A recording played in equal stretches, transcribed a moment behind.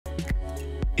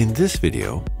In this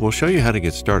video, we'll show you how to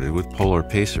get started with Polar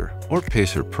Pacer or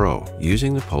Pacer Pro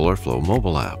using the Polar Flow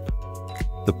mobile app.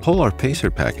 The Polar Pacer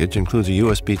package includes a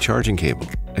USB charging cable,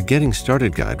 a getting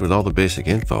started guide with all the basic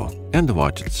info, and the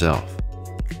watch itself.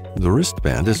 The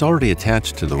wristband is already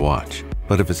attached to the watch,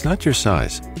 but if it's not your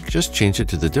size, just change it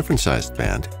to the different sized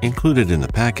band included in the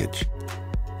package.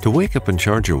 To wake up and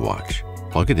charge your watch,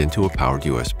 plug it into a powered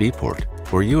USB port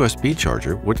or USB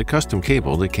charger with the custom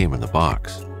cable that came in the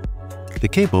box. The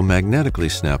cable magnetically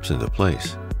snaps into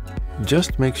place.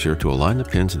 Just make sure to align the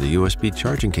pins of the USB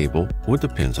charging cable with the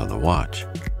pins on the watch.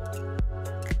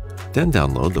 Then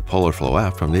download the Polar Flow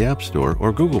app from the App Store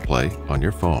or Google Play on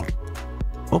your phone.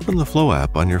 Open the Flow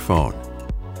app on your phone.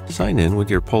 Sign in with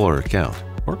your Polar account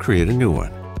or create a new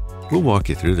one. We'll walk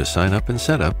you through the sign up and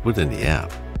setup within the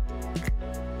app.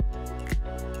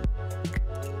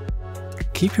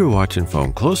 Keep your watch and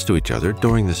phone close to each other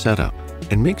during the setup,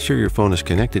 and make sure your phone is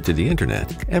connected to the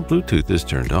internet and Bluetooth is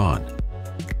turned on.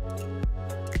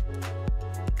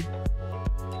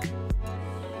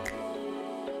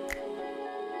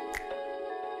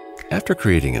 After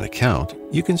creating an account,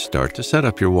 you can start to set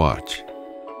up your watch.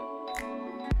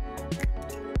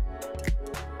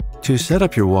 To set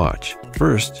up your watch,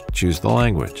 first choose the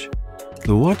language.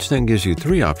 The watch then gives you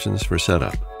three options for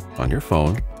setup: on your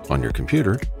phone, on your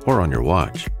computer, or on your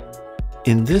watch.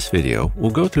 In this video,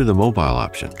 we'll go through the mobile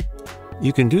option.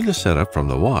 You can do the setup from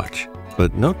the watch,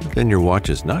 but note that then your watch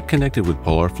is not connected with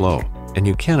Polar Flow, and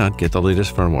you cannot get the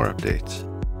latest firmware updates.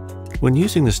 When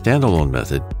using the standalone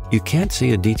method, you can't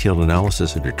see a detailed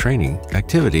analysis of your training,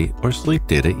 activity, or sleep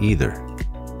data either.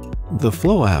 The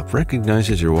Flow app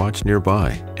recognizes your watch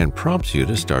nearby and prompts you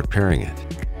to start pairing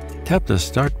it. Tap the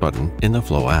Start button in the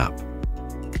Flow app.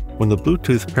 When the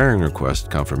Bluetooth pairing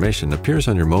request confirmation appears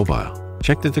on your mobile,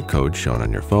 check that the code shown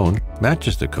on your phone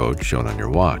matches the code shown on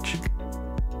your watch.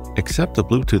 Accept the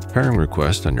Bluetooth pairing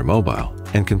request on your mobile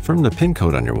and confirm the PIN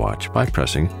code on your watch by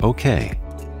pressing OK.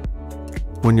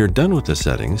 When you're done with the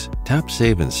settings, tap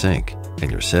Save and Sync, and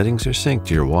your settings are synced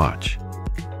to your watch.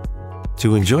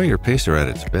 To enjoy your Pacer at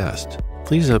its best,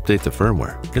 please update the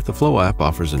firmware if the Flow app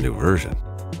offers a new version.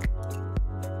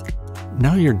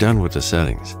 Now you're done with the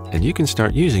settings, and you can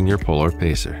start using your Polar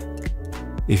Pacer.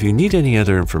 If you need any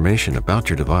other information about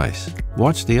your device,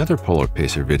 watch the other Polar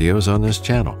Pacer videos on this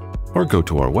channel, or go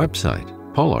to our website,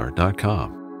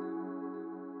 polar.com.